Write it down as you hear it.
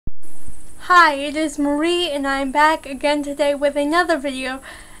Hi, it is Marie and I'm back again today with another video,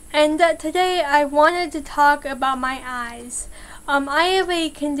 and today I wanted to talk about my eyes. I have a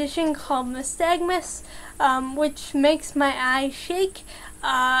condition called nystagmus, which makes my eyes shake,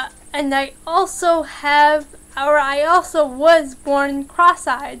 and I also was born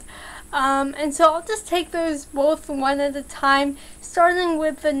cross-eyed. And so I'll just take those both one at a time, starting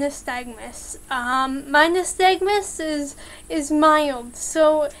with the nystagmus. My nystagmus is mild,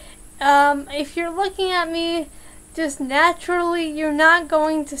 so if you're looking at me just naturally, you're not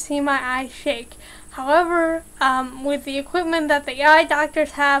going to see my eyes shake. However, with the equipment that the eye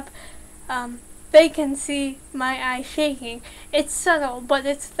doctors have, they can see my eyes shaking. It's subtle, but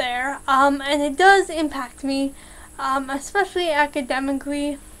it's there, and it does impact me, especially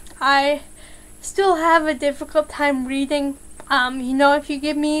academically. I still have a difficult time reading. If you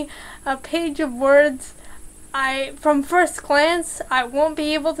give me a page of words, from first glance, I won't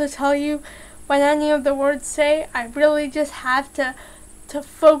be able to tell you what any of the words say. I really just have to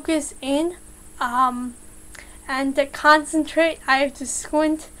focus in, and to concentrate. I have to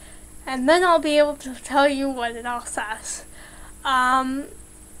squint, and then I'll be able to tell you what it all says. I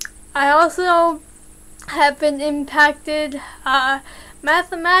also have been impacted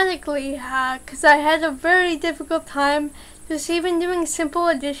mathematically, because I had a very difficult time just even doing simple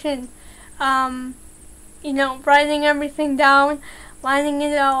addition. Writing everything down, lining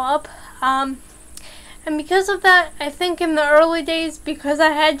it all up. And because of that, I think in the early days, because I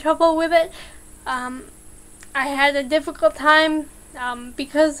had trouble with it, I had a difficult time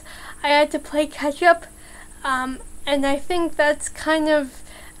because I had to play catch up, and I think that's kind of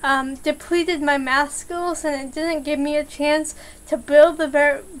depleted my math skills, and it didn't give me a chance to build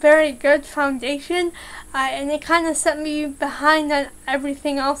a very good foundation, and it kind of set me behind on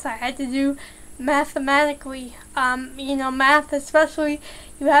everything else I had to do mathematically. Math especially,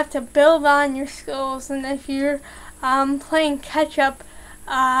 you have to build on your skills, and if you're playing catch up,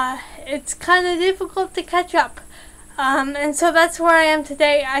 it's kind of difficult to catch up, and so that's where I am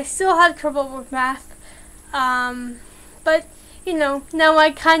today. I still have trouble with math, but now I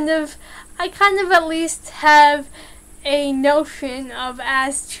kind of at least have a notion of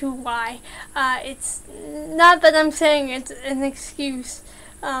as to why. It's not that I'm saying it's an excuse,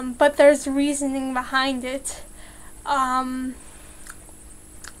 but there's reasoning behind it.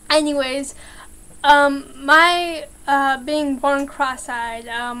 Anyways, my being born cross-eyed,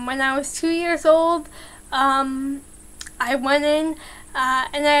 when I was 2 years old, I went in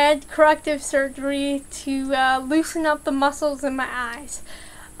and I had corrective surgery to loosen up the muscles in my eyes.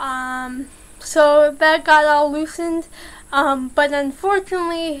 So that got all loosened, but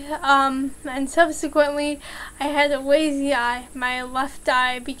unfortunately, and subsequently, I had a lazy eye. My left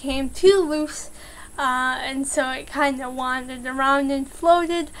eye became too loose, and so it kind of wandered around and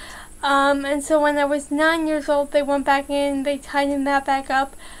floated. And so when I was 9 years old, they went back in, they tightened that back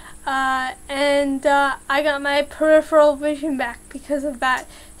up, and I got my peripheral vision back because of that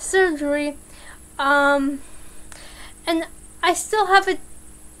surgery. And I still have a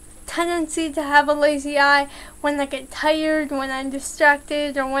tendency to have a lazy eye when I get tired, when I'm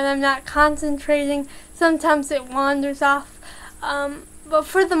distracted, or when I'm not concentrating. Sometimes it wanders off, but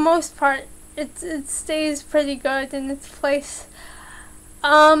for the most part, it stays pretty good in its place.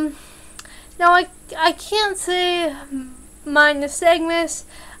 Now I can't say my nystagmus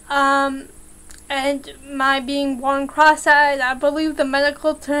and my being born cross-eyed, I believe the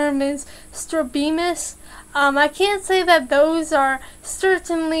medical term is strabismus. I can't say that those are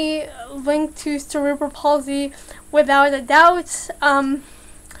certainly linked to cerebral palsy without a doubt,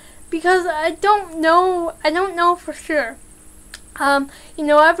 because I don't know for sure.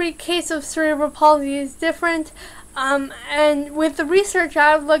 Every case of cerebral palsy is different, and with the research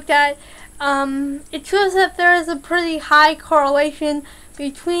I've looked at, it shows that there is a pretty high correlation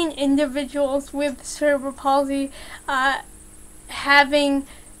between individuals with cerebral palsy having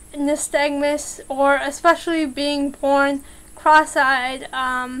nystagmus, or especially being born cross-eyed,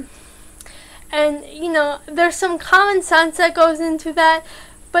 and there's some common sense that goes into that,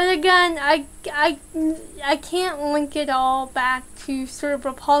 but again, I can't link it all back to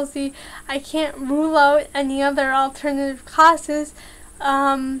cerebral palsy. I can't rule out any other alternative causes,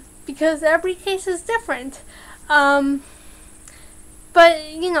 because every case is different, but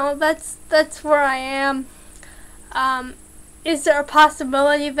that's where I am. Is there a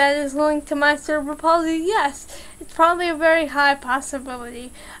possibility that is linked to my cerebral palsy? Yes, it's probably a very high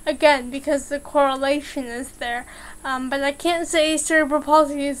possibility, again, because the correlation is there, but I can't say cerebral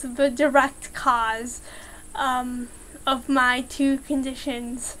palsy is the direct cause of my two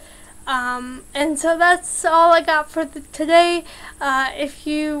conditions. And so that's all I got for today. If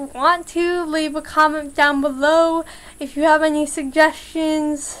you want to, leave a comment down below. If you have any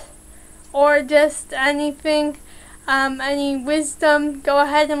suggestions or just anything, any wisdom, go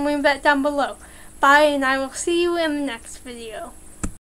ahead and leave that down below. Bye, and I will see you in the next video.